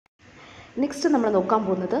Next നമ്മൾ നോക്കാൻ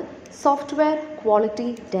പോകുന്നത് software quality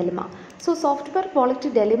ഡെലിമ. So software quality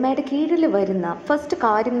ഡെലിമയുടെ കീഴിൽ വരുന്ന ഫസ്റ്റ്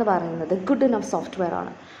കാര്യം എന്ന് പറയുന്നത് ഗുഡ് ഇനഫ് സോഫ്റ്റ്വെയർ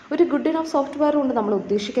ആണ്. ഒരു ഗുഡ് ഇനഫ് സോഫ്റ്റ്വെയർ കൊണ്ട് നമ്മൾ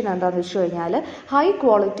ഉദ്ദേശിക്കുന്നത് എന്താണെന്ന് വെച്ച് കഴിഞ്ഞാൽ ഹൈ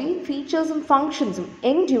ക്വാളിറ്റി ഫീച്ചേഴ്സും ഫങ്ഷൻസും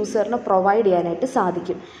എൻഡ് യൂസറിന് പ്രൊവൈഡ് ചെയ്യാനായിട്ട്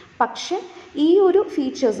സാധിക്കും. പക്ഷേ ഈ ഒരു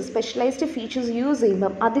ഫീച്ചേഴ്സ് സ്പെഷ്യലൈസ്ഡ് ഫീച്ചേഴ്സ് യൂസ്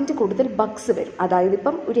ചെയ്യുമ്പം അതിൻ്റെ കൂടുതൽ ബഗ്സ് വരും. അതായത്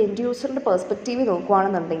ഇപ്പം ഒരു എൻഡ് യൂസറിൻ്റെ പെർസ്പെക്റ്റീവ്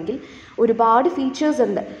നോക്കുകയാണെന്നുണ്ടെങ്കിൽ ഒരുപാട് ഫീച്ചേഴ്സ്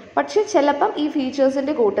ഉണ്ട്, പക്ഷേ ചിലപ്പം ഈ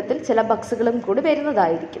ഫീച്ചേഴ്സിൻ്റെ കൂട്ടത്തിൽ ചില ബഗ്സുകളും കൂടി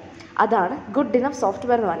വരുന്നതായിരിക്കും. അതാണ് ഗുഡ് ഇനഫ്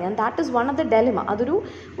സോഫ്റ്റ്വെയർ എന്ന് പറഞ്ഞാൽ. That is one of the ഡെലിമ. അതൊരു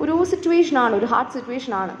സിറ്റുവേഷനാണ്, ഒരു ഹാർഡ്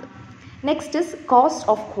സിറ്റുവേഷൻ ആണത്. Next is cost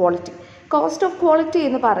of quality. Cost of quality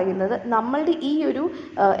എന്ന് പറയുന്നത് നമ്മളുടെ ഈ ഒരു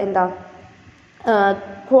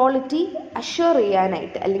ക്വാളിറ്റി അഷ്വർ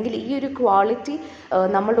ചെയ്യാനായിട്ട്, അല്ലെങ്കിൽ ഈ ഒരു ക്വാളിറ്റി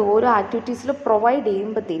നമ്മളുടെ ഓരോ ആക്ടിവിറ്റീസിൽ പ്രൊവൈഡ്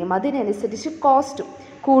ചെയ്യുമ്പോഴത്തേനും അതിനനുസരിച്ച് കോസ്റ്റും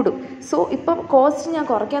കൂടും. സോ ഇപ്പം കോസ്റ്റ് ഞാൻ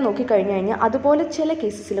കുറയ്ക്കാൻ നോക്കിക്കഴിഞ്ഞു കഴിഞ്ഞാൽ അതുപോലെ ചില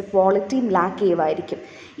കേസസിൽ ക്വാളിറ്റിയും ലാക്ക് ചെയ്യുമായിരിക്കും.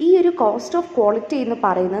 ഈ ഒരു കോസ്റ്റ് ഓഫ് ക്വാളിറ്റി എന്ന്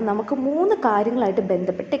പറയുന്നത് നമുക്ക് 3 കാര്യങ്ങളായിട്ട്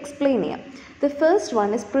ബന്ധപ്പെട്ട് എക്സ്പ്ലെയിൻ ചെയ്യാം. The first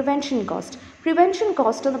one is prevention cost. Prevention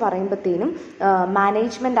cost എന്ന് പറയുമ്പോഴത്തേനും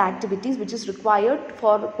management activities which is required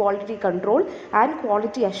for quality control and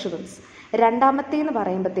quality assurance. രണ്ടാമത്തേന്ന്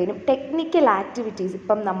പറയുമ്പോഴത്തേനും ടെക്നിക്കൽ ആക്ടിവിറ്റീസ്,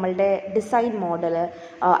 ഇപ്പം നമ്മളുടെ ഡിസൈൻ മോഡൽ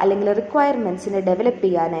അല്ലെങ്കിൽ റിക്വയർമെൻറ്റ്സിനെ ഡെവലപ്പ്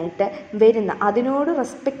ചെയ്യാനായിട്ട് വരുന്ന അതിനോട്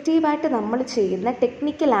റെസ്പെക്റ്റീവായിട്ട് നമ്മൾ ചെയ്യുന്ന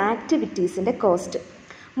ടെക്നിക്കൽ ആക്ടിവിറ്റീസിൻ്റെ കോസ്റ്റ്.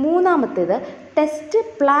 മൂന്നാമത്തേത് ടെസ്റ്റ്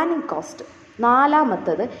പ്ലാനിങ് കോസ്റ്റ്.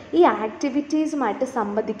 നാലാമത്തേത് ഈ ആക്ടിവിറ്റീസുമായിട്ട്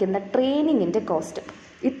സംബന്ധിക്കുന്ന ട്രെയിനിങ്ങിൻ്റെ കോസ്റ്റ്.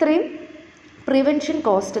 ഇത്രയും പ്രിവെൻഷൻ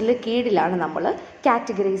കോസ്റ്റിൻ്റെ കീഴിലാണ് നമ്മൾ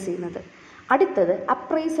കാറ്റഗറൈസ് ചെയ്യുന്നത്. അടുത്തത്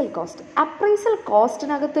അപ്രൈസൽ കോസ്റ്റ്. അപ്രൈസൽ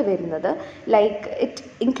കോസ്റ്റിനകത്ത് വരുന്നത് like it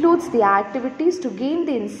includes the activities to gain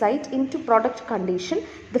the insight in to product condition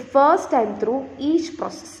the first time through each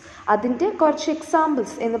process. അതിൻ്റെ കുറച്ച്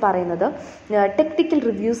എക്സാമ്പിൾസ് എന്ന് പറയുന്നത് ടെക്നിക്കൽ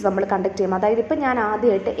റിവ്യൂസ് നമ്മൾ കണ്ടക്ട് ചെയ്യും. അതായത് ഇപ്പം ഞാൻ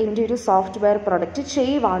ആദ്യമായിട്ട് എൻ്റെ ഒരു സോഫ്റ്റ്വെയർ പ്രൊഡക്റ്റ്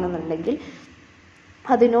ചെയ്യുവാണെന്നുണ്ടെങ്കിൽ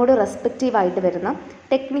അതിനോട് റെസ്പെക്റ്റീവായിട്ട് വരുന്ന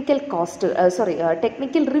ടെക്നിക്കൽ കോസ്റ്റ്,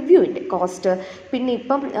 ടെക്നിക്കൽ റിവ്യൂവിൻ്റെ കോസ്റ്റ്. പിന്നെ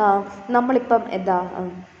നമ്മളിപ്പം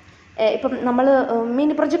ഇപ്പം നമ്മൾ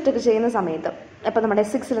മിനി പ്രൊജക്റ്റൊക്കെ ചെയ്യുന്ന സമയത്ത് ഇപ്പം നമ്മുടെ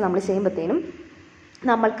SJCET നമ്മൾ ചെയ്യുമ്പോഴത്തേനും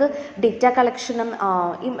നമ്മൾക്ക് ഡേറ്റ കളക്ഷനും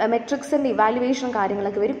മെട്രിക്സിൻ്റെ ഇവാലുവേഷനും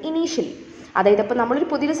കാര്യങ്ങളൊക്കെ വരും ഇനീഷ്യലി. അതായത് ഇപ്പോൾ നമ്മളൊരു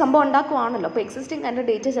പുതിയൊരു സംഭവം ഉണ്ടാക്കുവാണല്ലോ, അപ്പോൾ എക്സിസ്റ്റിംഗ് അതിൻ്റെ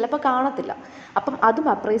ഡേറ്റ ചിലപ്പോൾ കാണത്തില്ല. അപ്പം അതും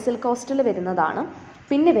അപ്രൈസൽ കോസ്റ്റിൽ വരുന്നതാണ്.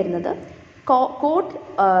 പിന്നെ വരുന്നത് കോഡ്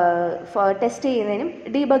ടെസ്റ്റ് ചെയ്യുന്നതിനും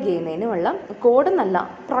ഡീബഗ് ചെയ്യുന്നതിനുമുള്ള, കോഡെന്നല്ല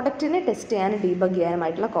പ്രൊഡക്റ്റിനെ ടെസ്റ്റ് ചെയ്യാനും ഡീബഗ്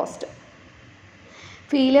ചെയ്യാനുമായിട്ടുള്ള കോസ്റ്റ്.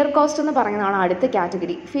 ഫെയിലിയർ കോസ്റ്റ് എന്ന് പറയുന്നതാണ് അടുത്ത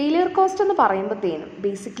കാറ്റഗറി. ഫെയിലിയർ കോസ്റ്റ് എന്ന് പറയുമ്പോഴത്തേനും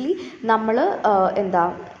ബേസിക്കലി നമ്മൾ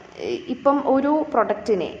ഇപ്പം ഒരു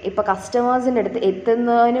പ്രൊഡക്റ്റിനെ ഇപ്പോൾ കസ്റ്റമേഴ്സിൻ്റെ അടുത്ത്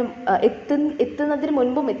എത്തുന്നതിന്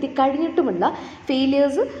മുൻപും എത്തിക്കഴിഞ്ഞിട്ടുമുള്ള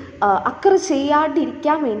ഫെയിലിയേഴ്സ് അക്കർ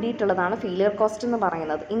ചെയ്യാണ്ടിരിക്കാൻ വേണ്ടിയിട്ടുള്ളതാണ് ഫെയിലിയർ കോസ്റ്റ് എന്ന്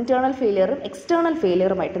പറയുന്നത്. ഇൻറ്റേർണൽ ഫെയിലിയറും എക്സ്റ്റേണൽ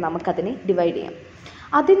ഫെയിലിയറുമായിട്ട് നമുക്കതിനെ ഡിവൈഡ് ചെയ്യാം.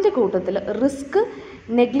 അതിൻ്റെ കൂട്ടത്തിൽ risk,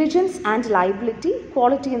 negligence and liability,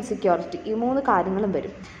 quality and security, ഈ 3 കാര്യങ്ങളും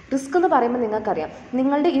വരും. റിസ്ക് എന്ന് പറയുമ്പോൾ നിങ്ങൾക്കറിയാം,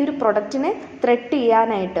 നിങ്ങളുടെ ഈ ഒരു പ്രൊഡക്റ്റിനെ ത്രെറ്റ്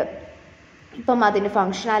ചെയ്യാനായിട്ട് ഇപ്പം അതിൻ്റെ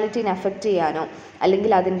ഫങ്ഷനാലിറ്റീനെ എഫക്റ്റ് ചെയ്യാനോ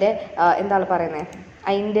അല്ലെങ്കിൽ അതിൻ്റെ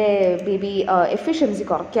അതിൻ്റെ എഫിഷ്യൻസി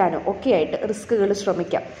കുറയ്ക്കാനോ ഒക്കെ ആയിട്ട് റിസ്കുകൾ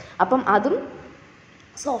ശ്രമിക്കാം. അപ്പം അതും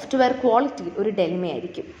സോഫ്റ്റ്വെയർ ക്വാളിറ്റി ഒരു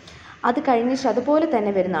ഡെലിമയായിരിക്കും. അത് കഴിഞ്ഞിട്ട് അതുപോലെ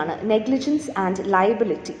തന്നെ വരുന്നതാണ് നെഗ്ലിജൻസ് ആൻഡ്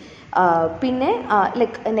ലയബിലിറ്റി. പിന്നെ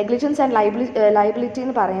നെഗ്ലിജൻസ് ആൻഡ് ലയബിലിറ്റി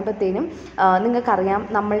എന്ന് പറയുമ്പോഴത്തേനും നിങ്ങൾക്കറിയാം,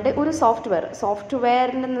 നമ്മളുടെ ഒരു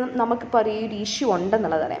സോഫ്റ്റ്വെയറിന് നമുക്കിപ്പോൾ ഈ ഒരു ഇഷ്യൂ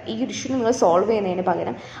ഉണ്ടെന്നുള്ളതറിയാം. ഈ ഒരു ഇഷ്യൂ നിങ്ങൾ സോൾവ് ചെയ്യുന്നതിന്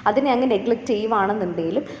പകരം അതിനെ അങ്ങ് നെഗ്ലക്റ്റ്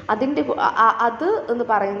ചെയ്യുവാണെന്നുണ്ടെങ്കിലും അത് എന്ന്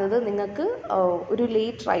പറയുന്നത് നിങ്ങൾക്ക് ഒരു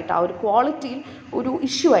ലേറ്ററായിട്ട് ആ ഒരു ക്വാളിറ്റിയിൽ ഒരു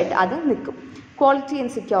ഇഷ്യൂ ആയിട്ട് അത് നിൽക്കും. ക്വാളിറ്റി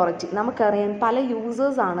ആൻഡ് സെക്യൂരിറ്റി നമുക്കറിയാം, പല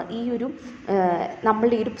യൂസേഴ്സാണ് ഈ ഒരു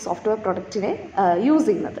നമ്മളുടെ ഈ ഒരു സോഫ്റ്റ്വെയർ പ്രൊഡക്റ്റിനെ യൂസ്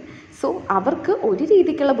ചെയ്യുന്നത്. സോ അവർക്ക് ഒരു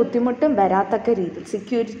രീതിക്കുള്ള ബുദ്ധിമുട്ടും വരാത്തക്ക രീതിയിൽ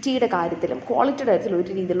സെക്യൂരിറ്റിയുടെ കാര്യത്തിലും ക്വാളിറ്റിയുടെ കാര്യത്തിലും ഒരു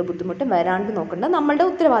രീതിയിലുള്ള ബുദ്ധിമുട്ടും വരാണ്ട് നോക്കേണ്ടത് നമ്മളുടെ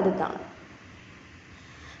ഉത്തരവാദിത്തമാണ്.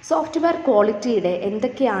 സോഫ്റ്റ്വെയർ ക്വാളിറ്റിയുടെ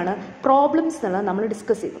എന്തൊക്കെയാണ് പ്രോബ്ലംസ് എന്നുള്ളത് നമ്മൾ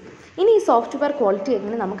ഡിസ്കസ് ചെയ്തു. ഇനി ഈ സോഫ്റ്റ്വെയർ ക്വാളിറ്റി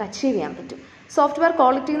എങ്ങനെ നമുക്ക് അച്ചീവ് ചെയ്യാൻ പറ്റും? സോഫ്റ്റ്വെയർ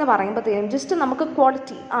ക്വാളിറ്റി എന്ന് പറയുമ്പോഴത്തേനും ജസ്റ്റ് നമുക്ക്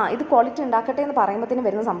ഇത് ക്വാളിറ്റി ഉണ്ടാക്കട്ടെ എന്ന് പറയുമ്പോഴത്തേനും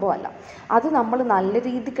വരുന്ന സംഭവമല്ല. അത് നമ്മൾ നല്ല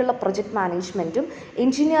രീതിക്കുള്ള പ്രൊജക്റ്റ് മാനേജ്മെൻറ്റും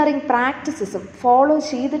എൻജിനീയറിംഗ് പ്രാക്ടീസസും ഫോളോ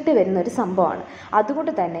ചെയ്തിട്ട് വരുന്ന ഒരു സംഭവമാണ്.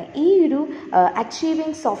 അതുകൊണ്ട് തന്നെ ഈ ഒരു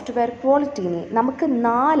അച്ചീവിങ് സോഫ്റ്റ്വെയർ ക്വാളിറ്റീനെ നമുക്ക്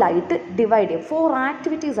 4 ആയിട്ട് ഡിവൈഡ് ചെയ്യാം. 4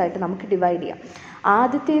 ആക്ടിവിറ്റീസ് ആയിട്ട് നമുക്ക് ഡിവൈഡ് ചെയ്യാം.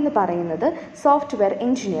 ആദ്യത്തേന്ന് പറയുന്നത് software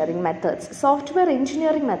engineering methods. Software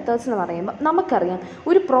engineering methods എന്ന് പറയുമ്പോൾ നമുക്കറിയാം,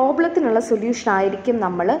 ഒരു പ്രോബ്ലത്തിനുള്ള സൊല്യൂഷൻ ആയിരിക്കും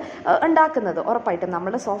നമ്മൾ ഉണ്ടാക്കുന്നത്. ഉറപ്പായിട്ടും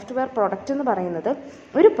നമ്മുടെ സോഫ്റ്റ്വെയർ പ്രോഡക്റ്റ് എന്ന് പറയുന്നത്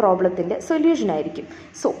ഒരു പ്രോബ്ലത്തിൻ്റെ സൊല്യൂഷൻ ആയിരിക്കും.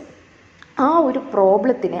 സോ ആ ഒരു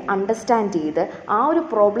പ്രോബ്ലത്തിനെ അണ്ടർസ്റ്റാൻഡ് ചെയ്ത് ആ ഒരു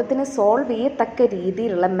പ്രോബ്ലത്തിനെ സോൾവ് ചെയ്യത്തക്ക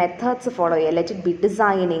രീതിയിലുള്ള മെത്തേഡ്സ് ഫോളോ ചെയ്യുക. ലെറ്റ് ഇറ്റ് ബി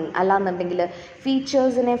ഡിസൈനിങ്, അല്ലാന്നുണ്ടെങ്കിൽ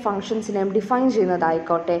ഫീച്ചേഴ്സിനെയും ഫങ്ഷൻസിനെയും ഡിഫൈൻ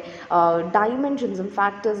ചെയ്യുന്നതായിക്കോട്ടെ, ഡൈമെൻഷൻസും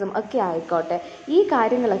ഫാക്ടേഴ്സും ഒക്കെ ആയിക്കോട്ടെ. ഈ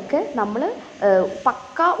കാര്യങ്ങളൊക്കെ നമ്മൾ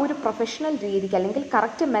പക്ക ഒരു പ്രൊഫഷണൽ രീതിക്ക് അല്ലെങ്കിൽ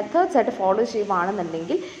കറക്റ്റ് മെത്തേഡ്സ് ആയിട്ട് ഫോളോ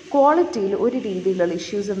ചെയ്യുകയാണെന്നുണ്ടെങ്കിൽ ക്വാളിറ്റിയിൽ ഒരു രീതിയിലുള്ള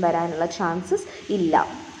ഇഷ്യൂസും വരാനുള്ള ചാൻസസ് ഇല്ല.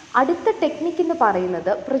 അടുത്ത ടെക്നിക്ക് എന്ന് പറയുന്നത്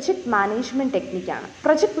project management ടെക്നിക്കാണ്.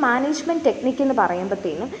 Project management technique എന്ന്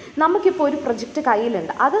പറയുമ്പോഴത്തേനും നമുക്കിപ്പോൾ ഒരു പ്രൊജക്റ്റ്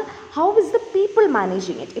കയ്യിലുണ്ട്, അത് how is the people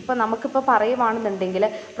managing it. ഇപ്പോൾ നമുക്കിപ്പോൾ പറയുവാണെന്നുണ്ടെങ്കിൽ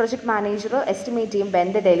പ്രൊജക്റ്റ് മാനേജർ എസ്റ്റിമേറ്റ് ചെയ്യും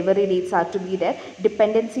when the delivery dates R to be there,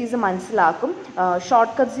 dependencies മനസ്സിലാക്കും,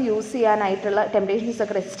 ഷോർട്ട് കട്ട്സ് യൂസ് ചെയ്യാനായിട്ടുള്ള ടെംപ്ടേഷൻസ്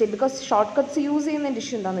ഒക്കെ റെസ്റ്റ് ചെയ്യും. ബിക്കോസ് ഷോർട്ട് കട്ട്സ് യൂസ് ചെയ്യുന്നതിൻ്റെ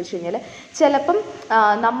ഇഷ്യൂ എന്താണെന്ന് വെച്ച് കഴിഞ്ഞാൽ ചിലപ്പം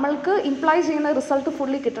നമ്മൾക്ക് ഇംപ്ലോയ് ചെയ്യുന്ന റിസൾട്ട്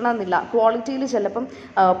ഫുള്ളി കിട്ടണമെന്നില്ല, ക്വാളിറ്റിയിൽ ചിലപ്പം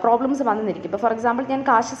പ്രോബ്ലംസ് വന്നിരിക്കും. ഇപ്പോൾ ഫോർ എക്സാമ്പിൾ ഞാൻ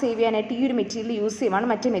കാശ് സേവ് ചെയ്യാനായിട്ട് ഈ ഒരു മെറ്റീരിയൽ യൂസ് ചെയ്യുവാണ്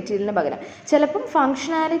മറ്റേ മെറ്റീരിയലിന് പകരം, ചിലപ്പം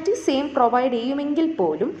ഫങ്ഷനാലിറ്റി സെയിം പ്രൊവൈഡ് ചെയ്യുമെങ്കിൽ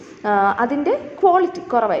പോലും അതിൻ്റെ ക്വാളിറ്റി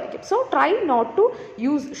കുറവായിരിക്കും. So try not to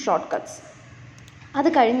use short cuts. അത്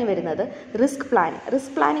കഴിഞ്ഞ് വരുന്നത് റിസ്ക് പ്ലാനിങ്.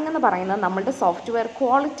 റിസ്ക് പ്ലാനിങ് എന്ന് പറയുന്നത് നമ്മളുടെ സോഫ്റ്റ്വെയർ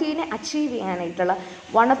ക്വാളിറ്റീനെ അച്ചീവ് ചെയ്യാനായിട്ടുള്ള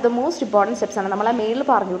one of the most important സ്റ്റെപ്സാണ്. നമ്മൾ ആ മെയിലിൽ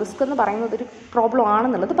പറഞ്ഞു റിസ്ക് എന്ന് പറയുന്നത് ഒരു പ്രോബ്ലം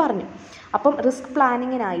ആണെന്നുള്ളത് പറഞ്ഞു. അപ്പം റിസ്ക്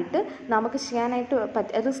പ്ലാനിങ്ങിനായിട്ട് നമുക്ക് ചെയ്യാനായിട്ട്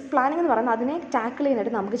റിസ്ക് പ്ലാനിങ് എന്ന് പറയുന്നത് അതിനെ ടാക്കിൾ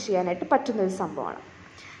ചെയ്യാനായിട്ട് നമുക്ക് ചെയ്യാനായിട്ട് പറ്റുന്നൊരു സംഭവമാണ്.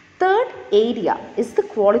 Third area is the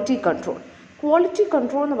quality control. Quality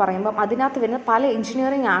control എന്ന് പറയുമ്പം അതിനകത്ത് വരുന്ന പല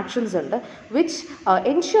എഞ്ചിനീയറിംഗ് ആക്ഷൻസ് ഉണ്ട് which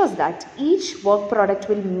എൻഷ്യൂർസ് that each work product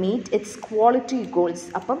will meet it's quality goals.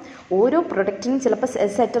 അപ്പം ഓരോ പ്രൊഡക്റ്റിനും ചിലപ്പോൾ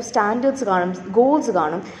സെറ്റ് ഓഫ് സ്റ്റാൻഡേർഡ്സ് കാണും, ഗോൾസ്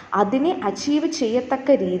കാണും. അതിനെ അച്ചീവ്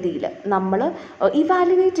ചെയ്യത്തക്ക രീതിയിൽ നമ്മൾ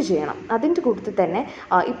ഇവാലുവേറ്റ് ചെയ്യണം. അതിൻ്റെ കൂട്ടത്തിൽ തന്നെ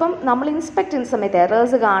ഇപ്പം നമ്മൾ ഇൻസ്പെക്ട് ചെയ്യുന്ന സമയത്ത്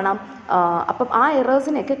എറേഴ്സ് കാണാം. അപ്പം ആ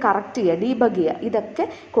എറേഴ്സിനെയൊക്കെ കറക്റ്റ് ചെയ്യുക, ഡീബഗ് ചെയ്യുക, ഇതൊക്കെ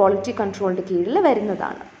ക്വാളിറ്റി കൺട്രോളിൻ്റെ കീഴിൽ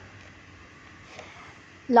വരുന്നതാണ്.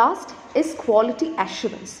 Last is quality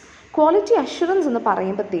assurance. Quality assurance എന്ന്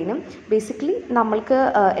പറയുമ്പോഴത്തേനും ബേസിക്കലി നമ്മൾക്ക്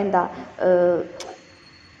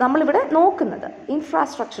നമ്മളിവിടെ നോക്കുന്നത്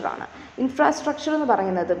ഇൻഫ്രാസ്ട്രക്ചറാണ്. ഇൻഫ്രാസ്ട്രക്ചർ എന്ന്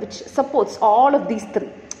പറയുന്നത് which supports all of these three.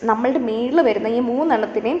 നമ്മളുടെ മേളിൽ വരുന്ന ഈ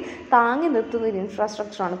മൂന്നെണ്ണത്തിനെയും താങ്ങി നിർത്തുന്ന ഒരു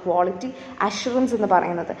ഇൻഫ്രാസ്ട്രക്ചറാണ് ക്വാളിറ്റി അഷുറൻസ് എന്ന്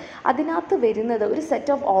പറയുന്നത്. അതിനകത്ത് വരുന്നത് ഒരു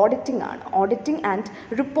സെറ്റ് ഓഫ് ഓഡിറ്റിംഗ് ആണ്, ഓഡിറ്റിംഗ് ആൻഡ്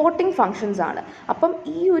റിപ്പോർട്ടിംഗ് ഫങ്ഷൻസ് ആണ്. അപ്പം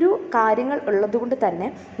ഈ ഒരു കാര്യങ്ങൾ ഉള്ളതുകൊണ്ട് തന്നെ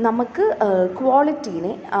നമുക്ക്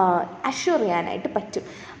ക്വാളിറ്റീനെ അഷ്യൂർ ചെയ്യാനായിട്ട് പറ്റും.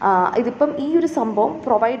 ഇതിപ്പം ഈ ഒരു സംഭവം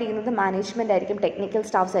പ്രൊവൈഡ് ചെയ്യുന്നത് മാനേജ്മെൻ്റ് ആയിരിക്കും, ടെക്നിക്കൽ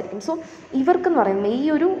സ്റ്റാഫ്സ് ആയിരിക്കും. സോ ഇവർക്കെന്ന് പറയുന്നത് ഈ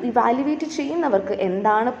ഒരു ഇവാലുവേറ്റ് ചെയ്യുന്നവർക്ക്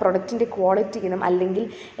എന്താണ് പ്രൊഡക്റ്റിൻ്റെ ക്വാളിറ്റി എന്നും അല്ലെങ്കിൽ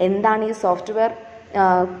എന്താണ് ഈ സോഫ്റ്റ്വെയർ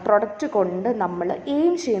പ്രൊഡക്റ്റ് കൊണ്ട് നമ്മൾ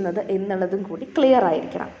എയിം ചെയ്യുന്നത് എന്നുള്ളതും കൂടി ക്ലിയർ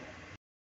ആയിരിക്കണം.